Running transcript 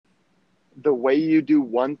the way you do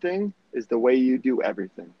one thing is the way you do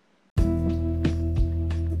everything.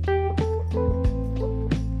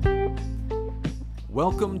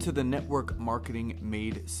 Welcome to the Network Marketing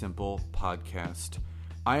Made Simple podcast.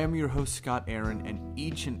 I am your host, Scott Aaron, and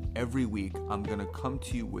each and every week I'm going to come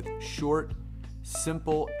to you with short,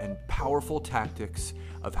 simple, and powerful tactics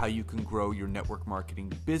of how you can grow your network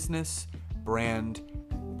marketing business, brand,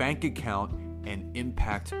 bank account, and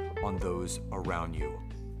impact on those around you.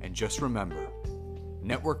 And just remember,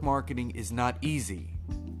 network marketing is not easy,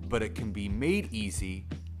 but it can be made easy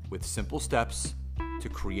with simple steps to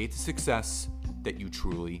create the success that you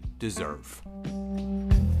truly deserve.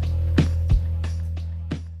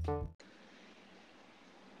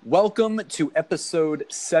 Welcome to episode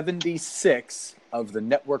 76 of the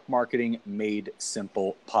Network Marketing Made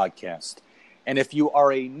Simple podcast. And if you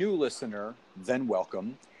are a new listener, then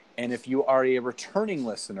welcome. And if you are a returning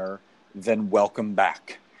listener, then welcome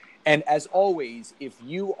back. And as always, if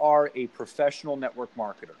you are a professional network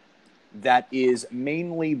marketer that is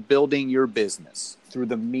mainly building your business through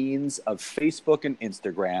the means of Facebook and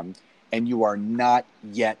Instagram, and you are not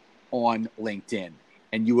yet on LinkedIn,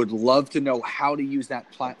 and you would love to know how to use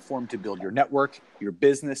that platform to build your network, your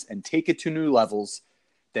business, and take it to new levels,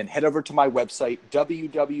 then head over to my website,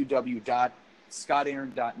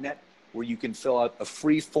 www.scottaaron.net, where you can fill out a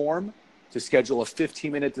free form to schedule a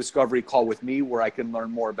 15-minute discovery call with me where I can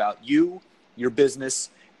learn more about you, your business,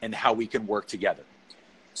 and how we can work together.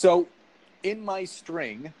 So in my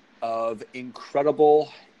string of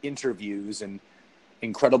incredible interviews and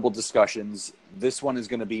incredible discussions, this one is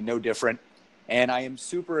going to be no different. And I am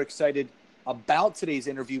super excited about today's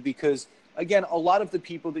interview because, again, a lot of the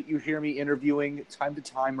people that you hear me interviewing time to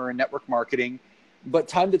time are in network marketing, but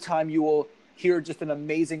time to time you will hear just an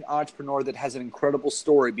amazing entrepreneur that has an incredible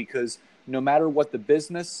story, because no matter what the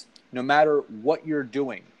business, no matter what you're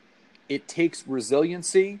doing, it takes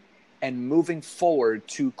resiliency and moving forward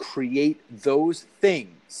to create those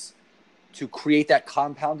things, to create that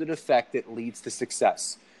compounded effect that leads to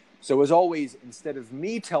success. So as always, instead of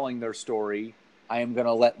me telling their story, I am going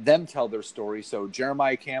to let them tell their story. So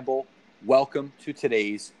Jeremiah Campbell, welcome to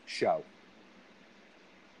today's show.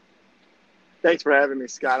 Thanks for having me,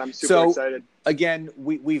 Scott. I'm super excited. Again,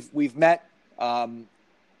 we've met. I'm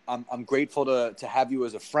grateful to have you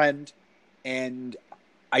as a friend, and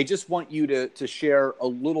I just want you to share a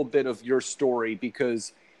little bit of your story,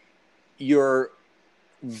 because you're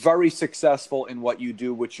very successful in what you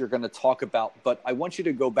do, which you're going to talk about. But I want you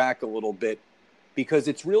to go back a little bit, because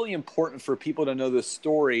it's really important for people to know the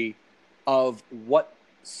story of what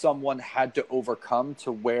someone had to overcome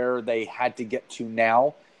to where they had to get to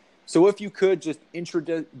now. So if you could just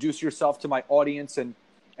introduce yourself to my audience and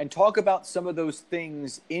talk about some of those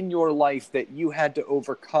things in your life that you had to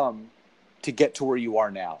overcome to get to where you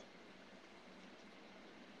are now.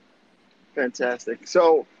 Fantastic.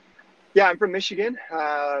 So, yeah, I'm from Michigan.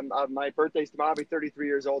 My birthday's tomorrow. I'll be 33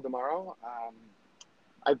 years old tomorrow.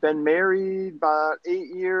 I've been married about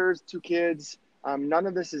 8 years, 2 kids. None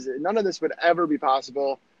of this would ever be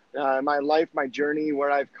possible. My life, my journey, where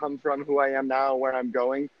I've come from, who I am now, where I'm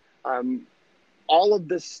going. All of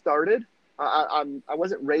this started. I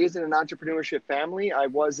wasn't raised in an entrepreneurship family. I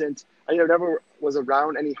never was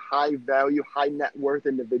around any high value, high net worth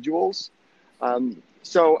individuals.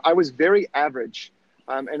 So I was very average,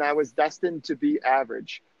 and I was destined to be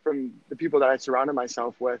average from the people that I surrounded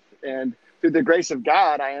myself with. And through the grace of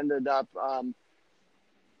God, I ended up,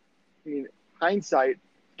 hindsight,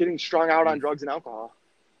 getting strung out on drugs and alcohol.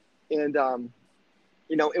 And,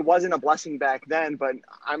 it wasn't a blessing back then, but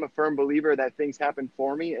I'm a firm believer that things happen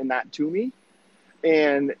for me and not to me.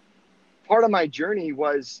 And part of my journey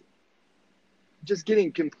was just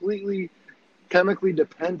getting completely chemically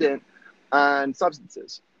dependent on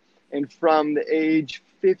substances. And from the age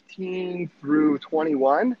 15 through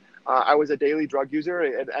 21, I was a daily drug user.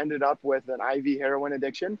 It ended up with an IV heroin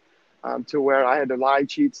addiction, to where I had to lie,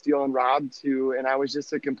 cheat, steal, and rob and I was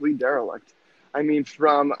just a complete derelict. I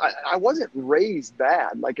wasn't raised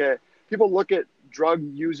bad. People look at drug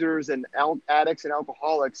users and addicts and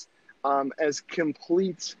alcoholics as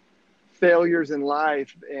complete failures in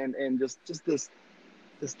life and just this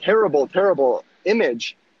terrible, terrible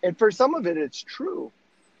image. And for some of it, it's true.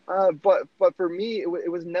 But for me, it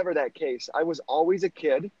was never that case. I was always a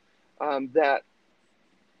kid that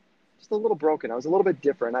just a little broken. I was a little bit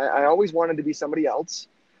different. I always wanted to be somebody else.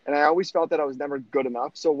 And I always felt that I was never good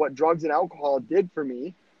enough. So what drugs and alcohol did for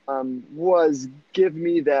me was give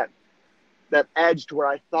me that edge to where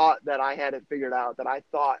I thought that I had it figured out, that I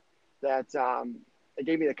thought that it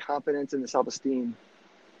gave me the confidence and the self-esteem.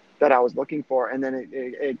 that I was looking for. And then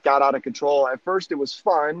it got out of control. At first it was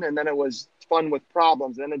fun, and then it was fun with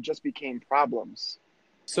problems. Then it just became problems.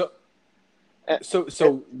 So, Uh, Go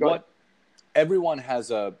ahead. what everyone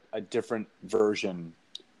has a different version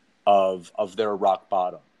of their rock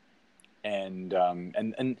bottom. And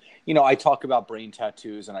you know, I talk about brain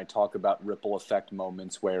tattoos and I talk about ripple effect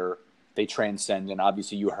moments where they transcend. And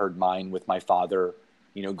obviously you heard mine with my father,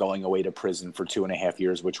 you know, going away to prison for 2.5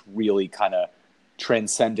 years, which really kind of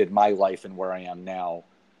transcended my life and where I am now.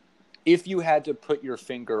 If you had to put your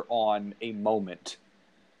finger on a moment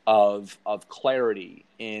of clarity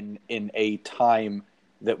in a time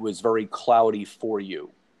that was very cloudy for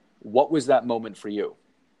you, what was that moment for you?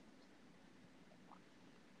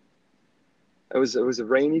 It was a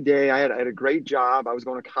rainy day. I had a great job. I was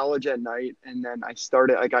going to college at night, and then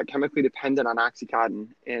I got chemically dependent on OxyContin.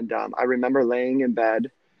 And I remember laying in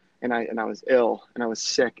bed, and I was ill and I was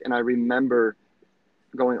sick. And I remember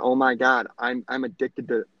going, "Oh my God, I'm addicted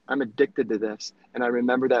to this." And I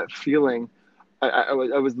remember that feeling. I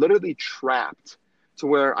was literally trapped to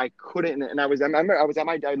where I couldn't. And I remember I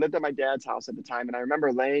lived at my dad's house at the time, and I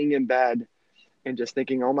remember laying in bed and just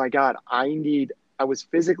thinking, "Oh my God, I was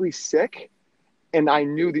physically sick." And I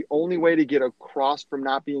knew the only way to get across from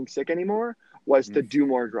not being sick anymore was to do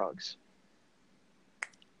more drugs.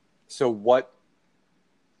 So what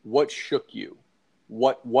shook you?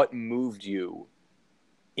 What moved you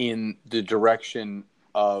in the direction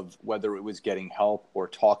of whether it was getting help or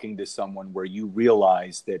talking to someone where you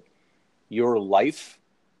realized that your life,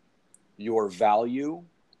 your value,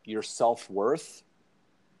 your self-worth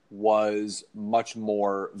was much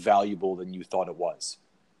more valuable than you thought it was?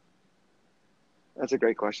 That's a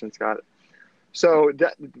great question, Scott. So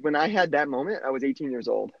when I had that moment, I was 18 years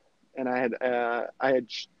old, and I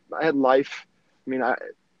had life. I mean,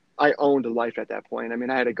 I owned life at that point. I mean,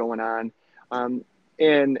 I had it going on,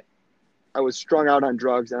 and I was strung out on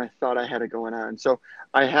drugs, and I thought I had it going on. So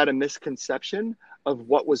I had a misconception of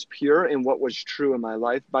what was pure and what was true in my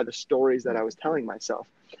life by the stories that I was telling myself.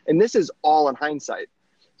 And this is all in hindsight.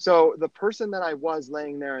 So the person that I was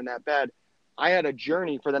laying there in that bed, I had a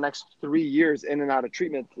journey for the next 3 years in and out of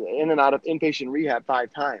treatment, in and out of inpatient rehab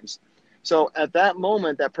 5 times. So at that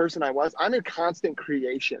moment, that person I'm in constant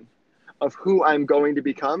creation of who I'm going to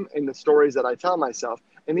become and the stories that I tell myself.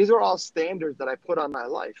 And these are all standards that I put on my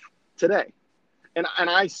life today. And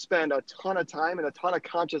I spend a ton of time and a ton of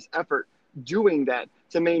conscious effort doing that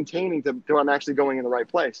to maintaining to I'm actually going in the right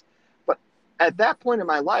place. But at that point in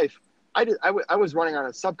my life, I was running on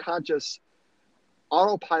a subconscious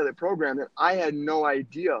autopilot program that I had no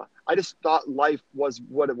idea. I just thought life was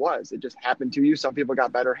what it was. It just happened to you. Some people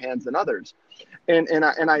got better hands than others. And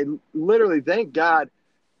I literally, thank God,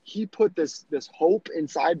 he put this hope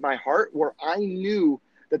inside my heart where I knew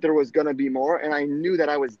that there was going to be more, and I knew that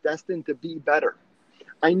I was destined to be better.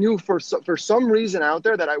 I knew for some reason out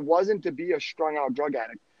there that I wasn't to be a strung out drug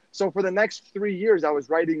addict. So for the next 3 years, I was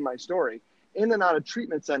writing my story in and out of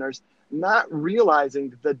treatment centers, not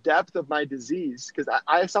realizing the depth of my disease, because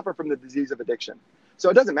I suffer from the disease of addiction. So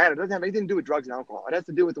it doesn't matter. It doesn't have anything to do with drugs and alcohol. It has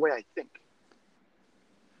to do with the way I think.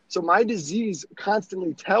 So my disease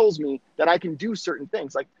constantly tells me that I can do certain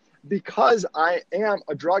things. Like, because I am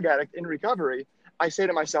a drug addict in recovery, I say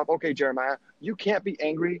to myself, okay, Jeremiah, you can't be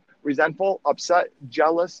angry, resentful, upset,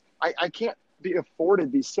 jealous. I can't be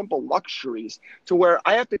afforded these simple luxuries to where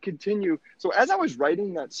I have to continue. So as I was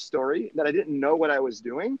writing that story that I didn't know what I was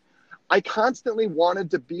doing, I constantly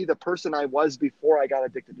wanted to be the person I was before I got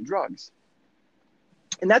addicted to drugs.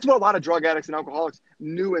 And that's what a lot of drug addicts and alcoholics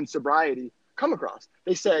new in sobriety come across.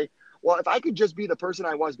 They say, well, if I could just be the person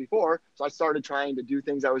I was before. So I started trying to do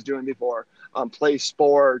things I was doing before, play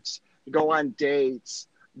sports, go on dates.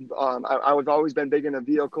 I've always been big into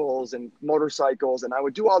vehicles and motorcycles, and I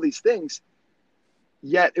would do all these things.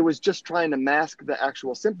 Yet it was just trying to mask the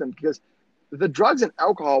actual symptom, because the drugs and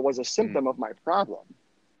alcohol was a symptom of my problem.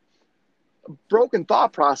 A broken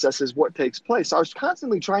thought process is what takes place. So I was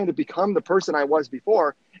constantly trying to become the person I was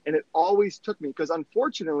before, and it always took me, because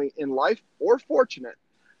unfortunately in life, or fortunate,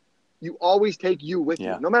 you always take you with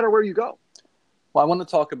you, no matter where you go. Well, I want to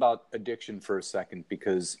talk about addiction for a second,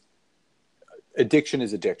 because addiction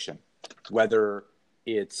is addiction, whether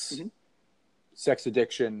it's sex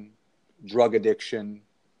addiction, drug addiction,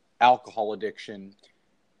 alcohol addiction,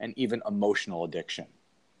 and even emotional addiction.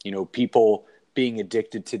 You know, people being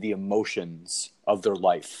addicted to the emotions of their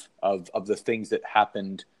life, of the things that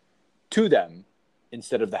happened to them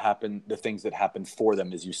instead of the things that happened for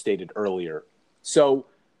them, as you stated earlier. So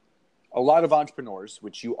a lot of entrepreneurs,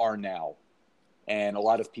 which you are now, and a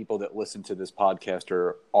lot of people that listen to this podcast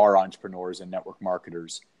are entrepreneurs and network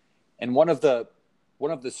marketers. And one of the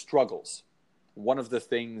of the struggles, one of the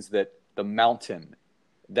things that the mountain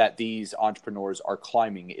that these entrepreneurs are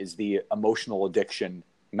climbing is the emotional addiction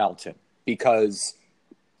mountain, because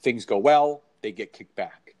things go well, they get kicked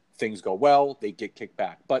back. Things go well, they get kicked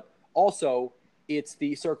back. But also, it's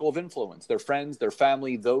the circle of influence. Their friends, their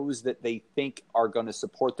family, those that they think are going to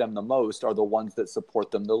support them the most are the ones that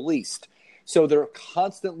support them the least. So they're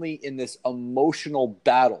constantly in this emotional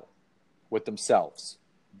battle with themselves,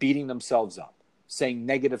 beating themselves up, saying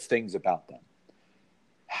negative things about them.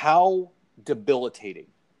 How debilitating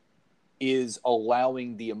is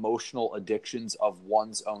allowing the emotional addictions of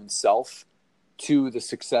one's own self to the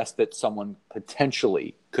success that someone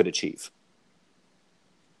potentially could achieve?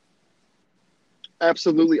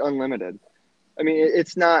 Absolutely unlimited. I mean,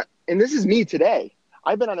 it's not, and this is me today.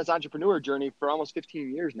 I've been on this entrepreneur journey for almost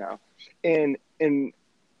 15 years now. And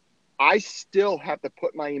I still have to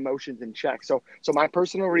put my emotions in check. So my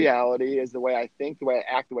personal reality is the way I think, the way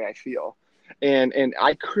I act, the way I feel. And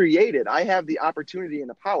I have the opportunity and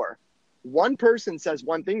the power. One person says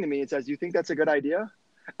one thing to me and says, "You think that's a good idea?"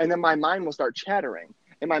 And then my mind will start chattering.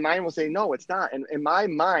 And my mind will say, "No, it's not." And in my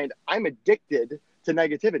mind, I'm addicted to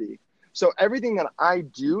negativity. So everything that I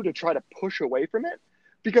do to try to push away from it,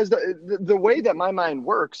 because the way that my mind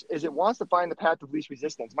works is it wants to find the path of least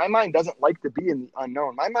resistance. My mind doesn't like to be in the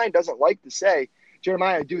unknown. My mind doesn't like to say,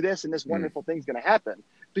 "Jeremiah, do this and this wonderful thing's going to happen,"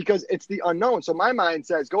 because it's the unknown. So my mind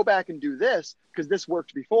says, "Go back and do this because this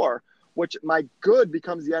worked before," which my good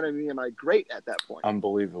becomes the enemy of my great at that point.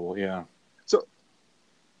 Unbelievable. Yeah. So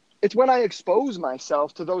it's when I expose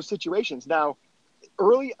myself to those situations. Now,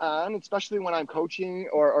 early on, especially when I'm coaching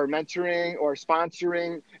or mentoring or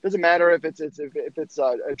sponsoring, doesn't matter if it's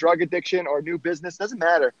a drug addiction or a new business, doesn't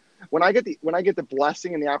matter. When I get the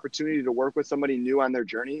blessing and the opportunity to work with somebody new on their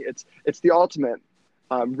journey, it's the ultimate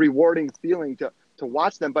rewarding feeling to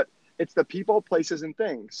watch them. But it's the people, places, and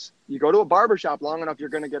things. You go to a barbershop long enough, you're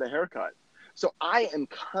going to get a haircut. So I am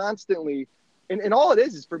constantly, and all it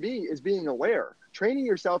is for me is being aware, training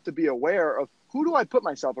yourself to be aware of, who do I put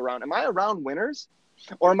myself around? Am I around winners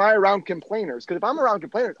or am I around complainers? Because if I'm around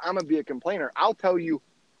complainers, I'm going to be a complainer. I'll tell you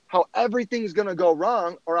how everything's going to go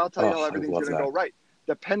wrong, or I'll tell you how everything's going to go right,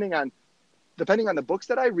 depending on the books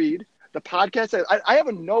that I read, the podcasts. I have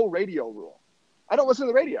a no radio rule. I don't listen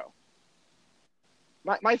to the radio.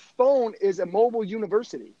 My phone is a mobile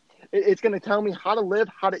university. It's going to tell me how to live,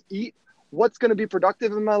 how to eat, what's going to be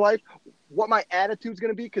productive in my life, what my attitude's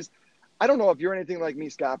going to be. Because I don't know if you're anything like me,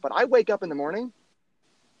 Scott, but I wake up in the morning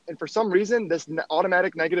and for some reason, this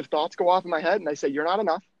automatic negative thoughts go off in my head and I say, "You're not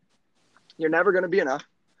enough. You're never going to be enough.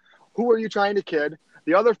 Who are you trying to kid?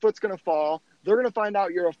 The other foot's going to fall. They're going to find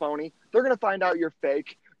out you're a phony. They're going to find out you're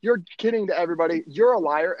fake. You're kidding to everybody. You're a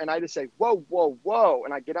liar." And I just say, "Whoa, whoa, whoa."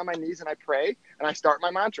 And I get on my knees and I pray and I start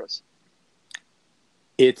my mantras.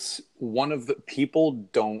 It's one of the people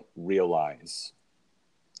don't realize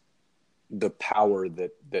the power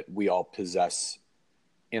that we all possess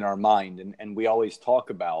in our mind. And we always talk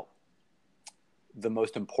about the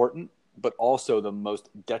most important, but also the most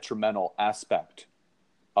detrimental aspect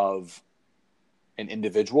of an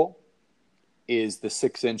individual is the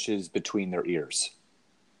 6 inches between their ears.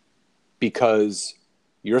 Because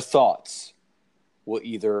your thoughts will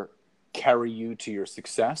either carry you to your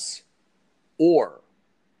success or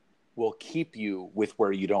will keep you with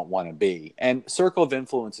where you don't want to be. And circle of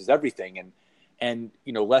influence is everything. And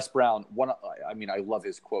you know, Les Brown, I love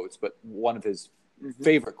his quotes, but one of his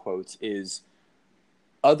favorite quotes is,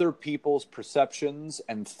 "Other people's perceptions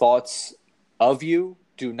and thoughts of you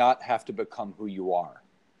do not have to become who you are."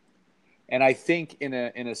 And I think in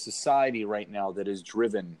a society right now that is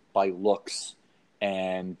driven by looks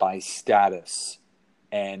and by status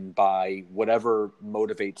and by whatever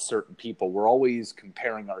motivates certain people, we're always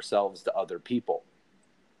comparing ourselves to other people.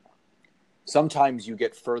 Sometimes you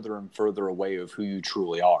get further and further away of who you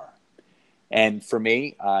truly are. And for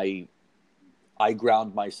me, I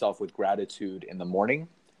ground myself with gratitude in the morning,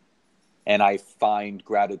 and I find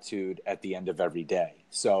gratitude at the end of every day.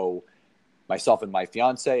 So myself and my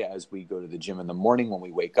fiance, as we go to the gym in the morning, when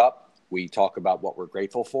we wake up, we talk about what we're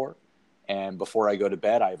grateful for. And before I go to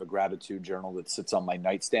bed, I have a gratitude journal that sits on my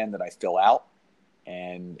nightstand that I fill out.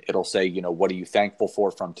 And it'll say, you know, what are you thankful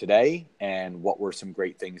for from today? And what were some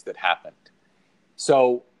great things that happened?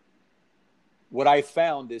 So what I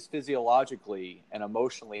found is physiologically and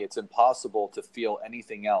emotionally, it's impossible to feel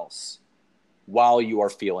anything else while you are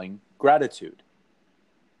feeling gratitude.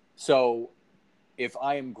 So if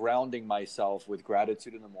I am grounding myself with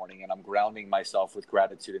gratitude in the morning and I'm grounding myself with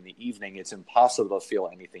gratitude in the evening, it's impossible to feel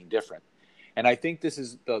anything different. And I think this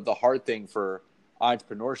is the hard thing for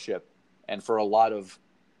entrepreneurship and for a lot of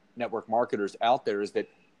network marketers out there is that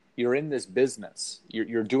you're in this business,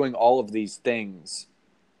 you're doing all of these things,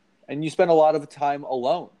 and you spend a lot of time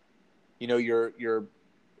alone. You know, you're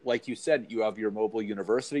like you said, you have your mobile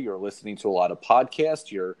university, you're listening to a lot of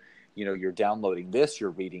podcasts, you're downloading this, you're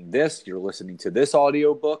reading this, you're listening to this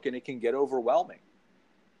audiobook, and it can get overwhelming.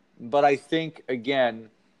 But I think, again,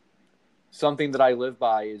 something that I live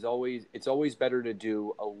by is it's always better to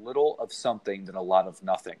do a little of something than a lot of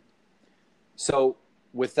nothing. So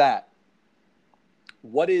with that,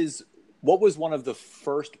 what was one of the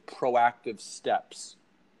first proactive steps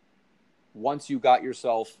once you got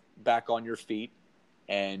yourself back on your feet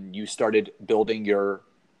and you started building your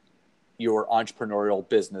entrepreneurial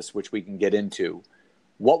business, which we can get into?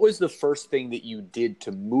 What was the first thing that you did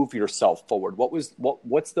to move yourself forward?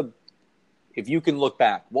 If you can look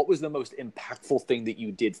back, what was the most impactful thing that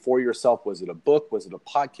you did for yourself? Was it a book? Was it a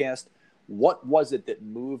podcast? What was it that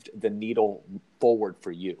moved the needle forward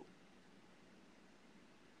for you?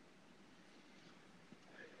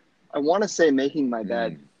 I want to say making my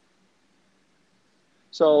bed.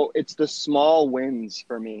 So it's the small wins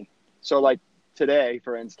for me. So like today,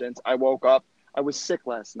 for instance, I woke up, I was sick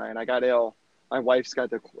last night. I got ill. My wife's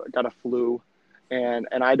got a flu, and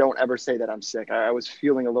I don't ever say that I'm sick. I was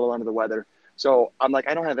feeling a little under the weather. So I'm like,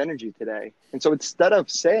 I don't have energy today. And so instead of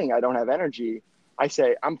saying I don't have energy, I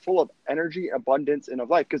say I'm full of energy, abundance, and of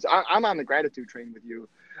life, because I'm on the gratitude train with you.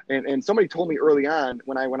 And somebody told me early on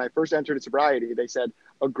when I first entered sobriety, they said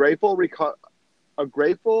a grateful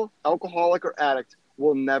alcoholic or addict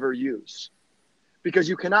will never use, because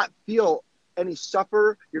you cannot feel any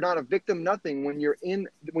suffer. You're not a victim, nothing. When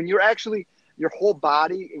you're actually, your whole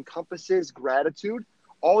body encompasses gratitude.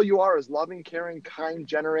 All you are is loving, caring, kind,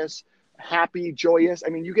 generous, happy, joyous. I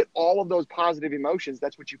mean, you get all of those positive emotions.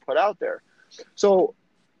 That's what you put out there. So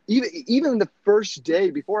even the first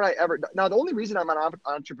day before now the only reason I'm an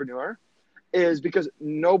entrepreneur is because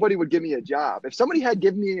nobody would give me a job. If somebody had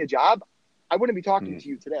given me a job, I wouldn't be talking to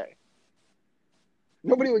you today.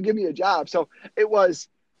 Nobody would give me a job. So it was,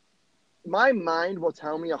 my mind will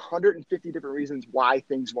tell me 150 different reasons why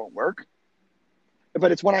things won't work.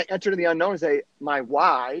 But it's when I enter the unknown and say, my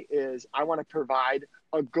why is I want to provide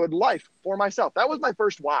a good life for myself. That was my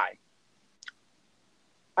first why.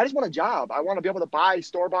 I just want a job. I want to be able to buy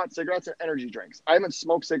store-bought cigarettes and energy drinks. I haven't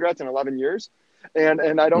smoked cigarettes in 11 years, and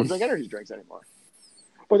I don't drink energy drinks anymore.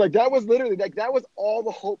 But like, that was literally, like, that was all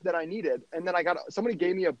the hope that I needed. And then somebody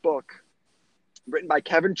gave me a book written by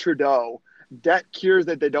Kevin Trudeau, Debt Cures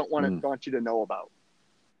That They Don't want you to know about.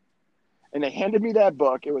 And they handed me that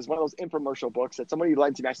book. It was one of those infomercial books that somebody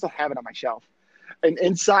lent to me. I still have it on my shelf. And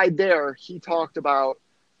inside there, he talked about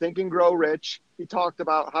Think and Grow Rich. He talked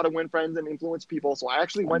about how to win friends and influence people. So I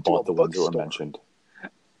actually went to a bookstore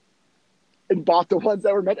and bought the ones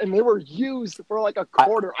that were meant, and they were used for like a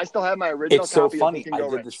quarter. I still have my original copy. It's so funny. I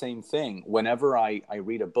did the same thing. Whenever I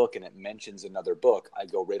read a book and it mentions another book, I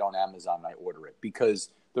go right on Amazon and I order it, because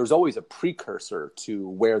there's always a precursor to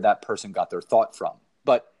where that person got their thought from.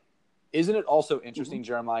 But isn't it also interesting,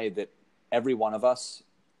 Jeremiah, that every one of us,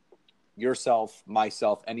 yourself,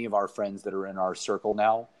 myself, any of our friends that are in our circle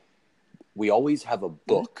now, we always have a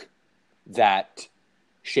book that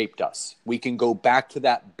shaped us. We can go back to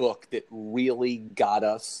that book that really got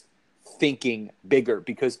us thinking bigger,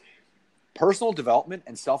 because personal development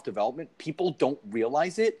and self-development, people don't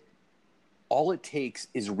realize it. All it takes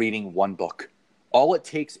is reading one book. All it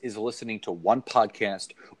takes is listening to one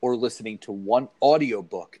podcast or listening to one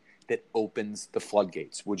audiobook that opens the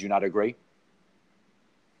floodgates. Would you not agree?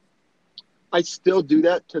 I still do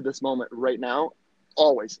that to this moment right now.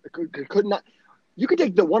 Always. Could not. You could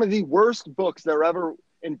take one of the worst books that are ever,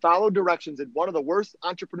 and follow directions in one of the worst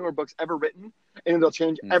entrepreneur books ever written, and it'll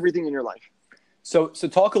change everything in your life. So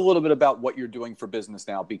talk a little bit about what you're doing for business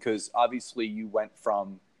now, because obviously you went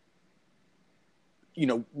from,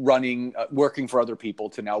 running, working for other people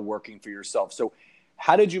to now working for yourself. So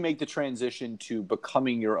how did you make the transition to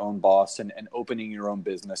becoming your own boss and opening your own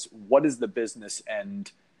business? What is the business,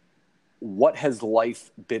 and what has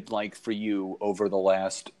life been like for you over the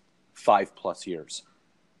last 5+ years?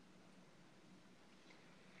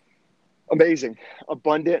 Amazing,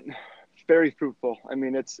 abundant, very fruitful. I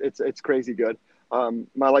mean, it's crazy good.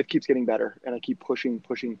 My life keeps getting better, and I keep pushing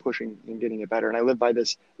and getting it better. And I live by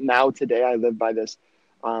this now. Today, I live by this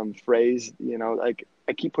phrase. Like,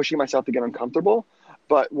 I keep pushing myself to get uncomfortable.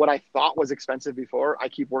 But what I thought was expensive before, I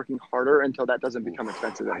keep working harder until that doesn't become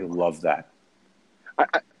expensive anymore. I love that.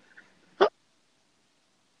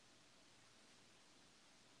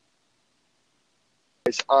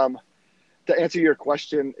 To answer your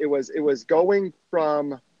question, it was going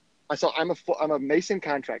from, I'm a mason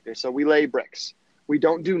contractor, so we lay bricks. We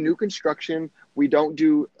don't do new construction. We don't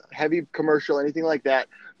do heavy commercial, anything like that.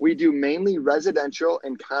 We do mainly residential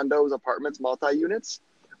and condos, apartments, multi-units.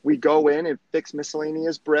 We go in and fix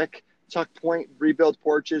miscellaneous brick, tuck point, rebuild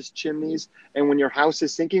porches, chimneys. And when your house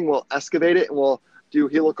is sinking, we'll excavate it and we'll do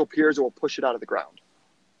helical piers and we'll push it out of the ground.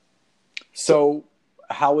 So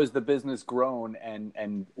how has the business grown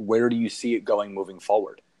and where do you see it going moving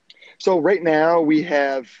forward? So right now we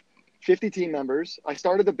have 50 team members. I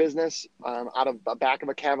started the business out of the back of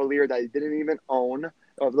a Cavalier that I didn't even own,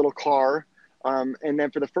 a little car. And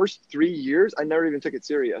then for the first 3 years, I never even took it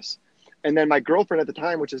serious. And then my girlfriend at the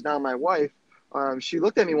time, which is now my wife, she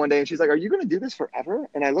looked at me one day and she's like, "Are you going to do this forever?"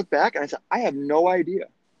 And I looked back and I said, "I have no idea."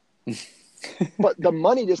 But the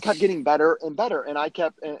money just kept getting better and better. And I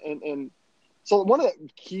kept, and so one of the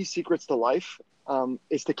key secrets to life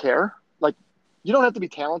is to care. Like, you don't have to be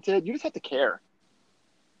talented. You just have to care.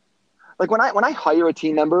 Like when I hire a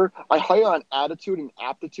team member, I hire on attitude and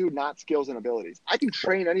aptitude, not skills and abilities. I can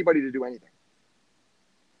train anybody to do anything.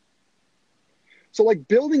 So like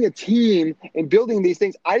building a team and building these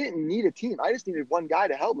things, I didn't need a team. I just needed one guy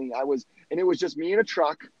to help me. And it was just me in a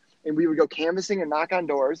truck, and we would go canvassing and knock on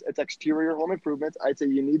doors. It's exterior home improvements. I'd say,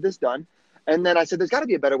 "You need this done." And then I said, "There's got to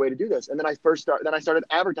be a better way to do this." And then I started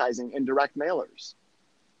advertising in direct mailers.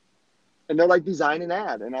 And they're like, "Design an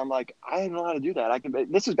ad." And I'm like, "I don't know how to do that.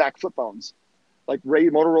 This is back flip phones, like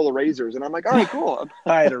Motorola Razors." And I'm like, "All right, cool."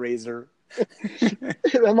 I had a razor.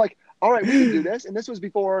 And I'm like, "All right, we can do this." And this was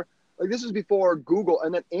before Google,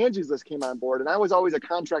 and then Angie's List came on board. And I was always a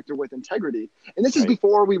contractor with integrity. And this is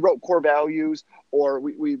before we wrote core values, or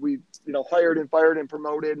we hired and fired and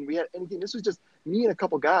promoted, and we had anything. This was just me and a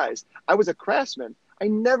couple guys. I was a craftsman. I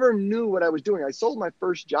never knew what I was doing. I sold my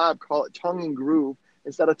first job, call it tongue and groove,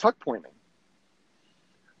 instead of tuck pointing.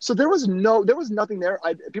 So there was nothing there.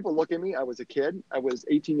 People look at me. I was a kid. I was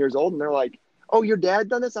 18 years old, and they're like, "Oh, your dad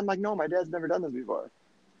done this?" I'm like, "No, my dad's never done this before."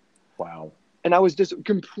 Wow. And I was just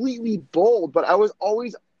completely bold, but I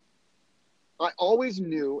always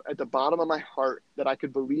knew at the bottom of my heart that I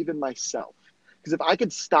could believe in myself. Because if I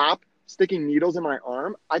could stop sticking needles in my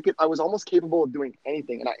arm, I was almost capable of doing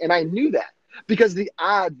anything. And I knew that because the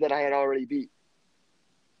odds that I had already beat.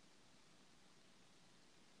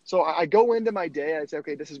 So I go into my day and I say,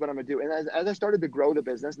 "Okay, this is what I'm going to do." And as I started to grow the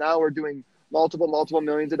business, now we're doing multiple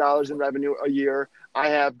millions of dollars in revenue a year. I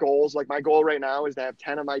have goals. Like my goal right now is to have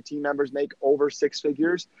 10 of my team members make over 6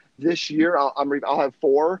 figures. This year, I'll have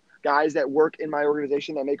 4 guys that work in my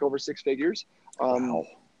organization that make over 6 figures. Wow.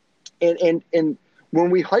 And when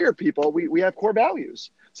we hire people, we have core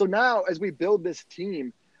values. So now as we build this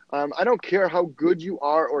team, I don't care how good you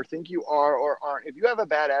are or think you are or aren't. If you have a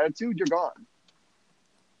bad attitude, you're gone.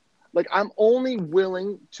 Like, I'm only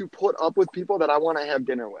willing to put up with people that I want to have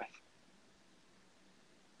dinner with.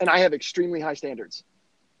 And I have extremely high standards.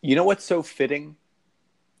 You know what's so fitting?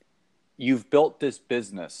 You've built this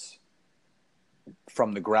business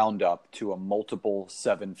from the ground up to a multiple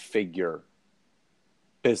 7-figure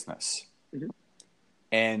business. Mm-hmm.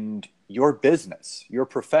 And your business, your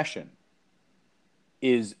profession,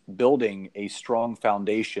 is building a strong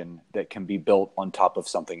foundation that can be built on top of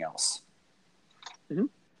something else. Mm-hmm.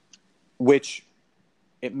 Which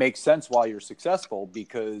it makes sense why you're successful,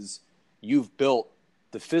 because you've built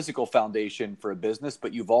the physical foundation for a business,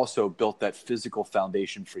 but you've also built that physical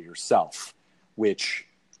foundation for yourself, which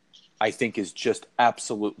I think is just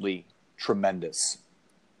absolutely tremendous.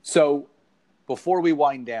 So before we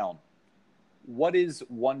wind down, what is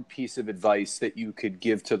one piece of advice that you could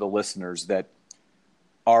give to the listeners that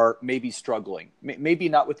are maybe struggling, maybe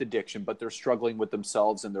not with addiction, but they're struggling with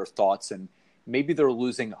themselves and their thoughts, and maybe they're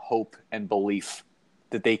losing hope and belief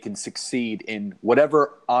that they can succeed in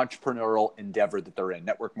whatever entrepreneurial endeavor that they're in,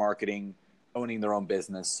 network marketing, owning their own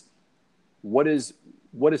business? What is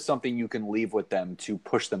something you can leave with them to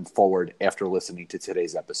push them forward after listening to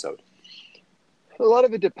today's episode? A lot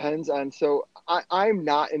of it depends on, so I'm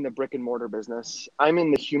not in the brick and mortar business. I'm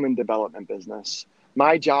in the human development business.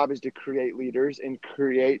 My job is to create leaders and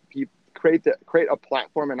create a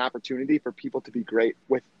platform and opportunity for people to be great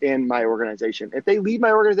within my organization. If they leave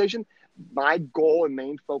my organization, my goal and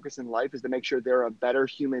main focus in life is to make sure they're a better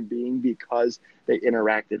human being because they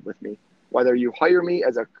interacted with me, whether you hire me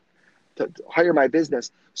to hire my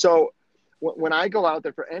business. So when I go out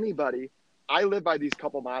there for anybody, I live by these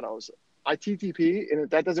couple mottos. I TTP, and if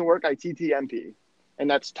that doesn't work, I TTMP. And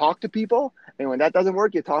that's talk to people. And when that doesn't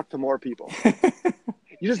work, you talk to more people.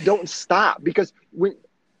 You just don't stop, because when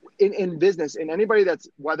in business, and anybody that's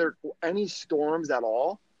weathered any storms at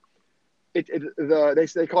all,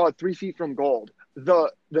 they call it 3 feet from gold.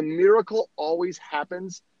 The miracle always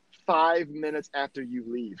happens 5 minutes after you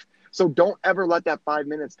leave. So don't ever let that 5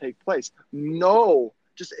 minutes take place. No,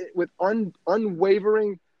 just with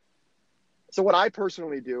unwavering. So what I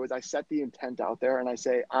personally do is I set the intent out there and I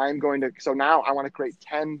say, so now I want to create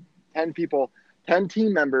 10 people, 10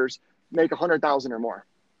 team members, make 100,000 or more.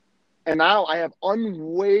 And now I have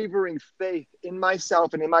unwavering faith in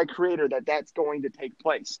myself and in my creator that that's going to take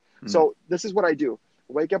place. So this is what I do.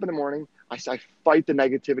 I wake up in the morning. I fight the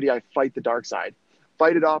negativity. I fight the dark side.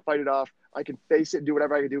 Fight it off. I can face it, do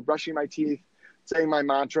whatever I can do, brushing my teeth, saying my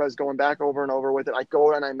mantras, going back over and over with it. I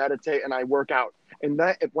go and I meditate and I work out. And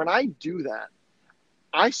when I do that,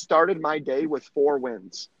 I started my day with 4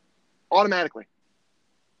 wins automatically.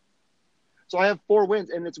 So I have 4 wins,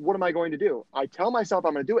 and it's what am I going to do? I tell myself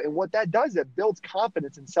I'm going to do it, and what that does, it builds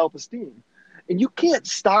confidence and self-esteem. And you can't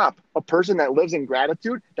stop a person that lives in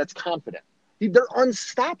gratitude that's confident. They're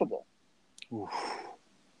unstoppable. Oof.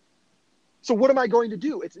 So what am I going to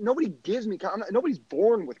do? Nobody gives me confidence. Nobody's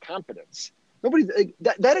born with confidence.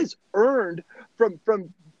 That is earned from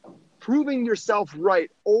proving yourself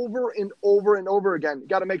right over and over and over again. You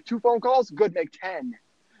got to make 2 phone calls, good, make 10.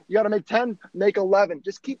 You got to make 10, make 11.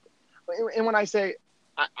 Just keep. And when I say,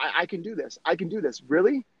 I can do this,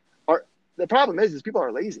 really? The problem is people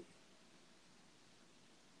are lazy.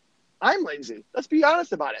 I'm lazy. Let's be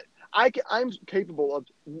honest about it. I'm capable of,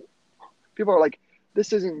 people are like,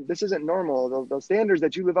 this isn't normal. The standards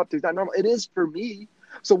that you live up to is not normal. It is for me.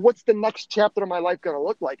 So what's the next chapter of my life going to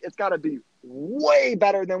look like? It's got to be way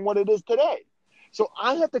better than what it is today. So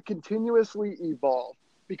I have to continuously evolve.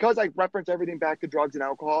 Because I reference everything back to drugs and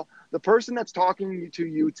alcohol, the person that's talking to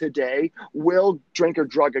you today will drink or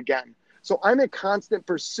drug again. So I'm in constant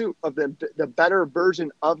pursuit of the better version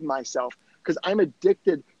of myself because I'm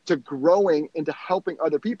addicted to growing and to helping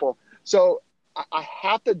other people. So I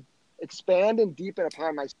have to expand and deepen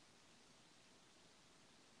upon myself.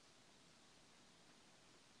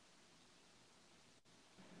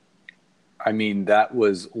 I mean, that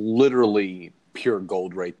was literally pure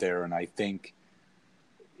gold right there. And I think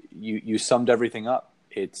you summed everything up.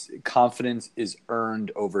 It's confidence is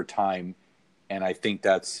earned over time. And I think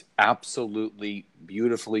that's absolutely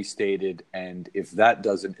beautifully stated. And if that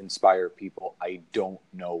doesn't inspire people, I don't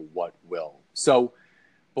know what will. So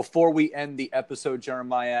before we end the episode,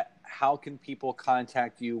 Jeremiah, how can people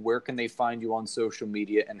contact you? Where can they find you on social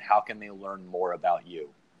media? And how can they learn more about you?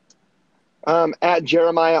 At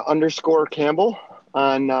Jeremiah_Campbell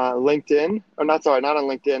on LinkedIn. Or not on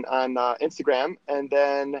LinkedIn, on Instagram. And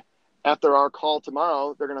then after our call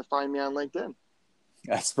tomorrow, they're going to find me on LinkedIn.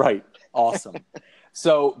 That's right. Awesome.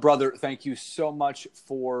 So, brother, thank you so much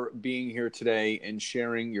for being here today and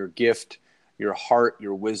sharing your gift, your heart,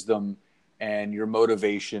 your wisdom, and your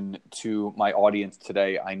motivation to my audience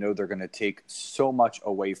today. I know they're going to take so much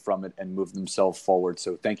away from it and move themselves forward.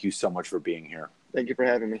 So thank you so much for being here. Thank you for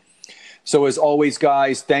having me. So as always,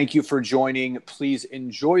 guys, thank you for joining. Please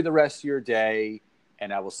enjoy the rest of your day,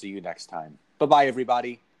 and I will see you next time. Bye-bye,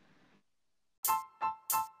 everybody.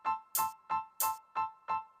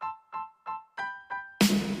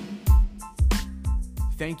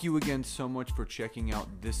 Thank you again so much for checking out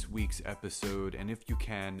this week's episode. And if you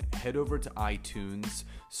can, head over to iTunes,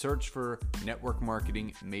 search for Network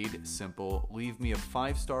Marketing Made Simple, leave me a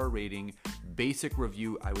 5-star rating, basic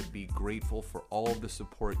review. I would be grateful for all of the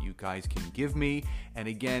support you guys can give me. And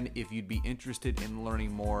again, if you'd be interested in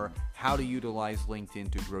learning more how to utilize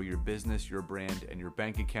LinkedIn to grow your business, your brand, and your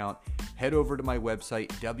bank account, head over to my website,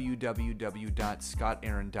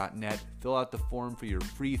 www.scottaaron.net. Fill out the form for your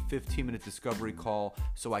free 15-minute discovery call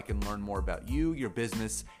so I can learn more about you, your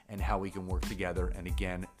business, and how we can work together. And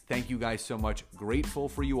again, thank you guys so much. Grateful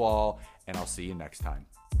for you all, and I'll see you next time.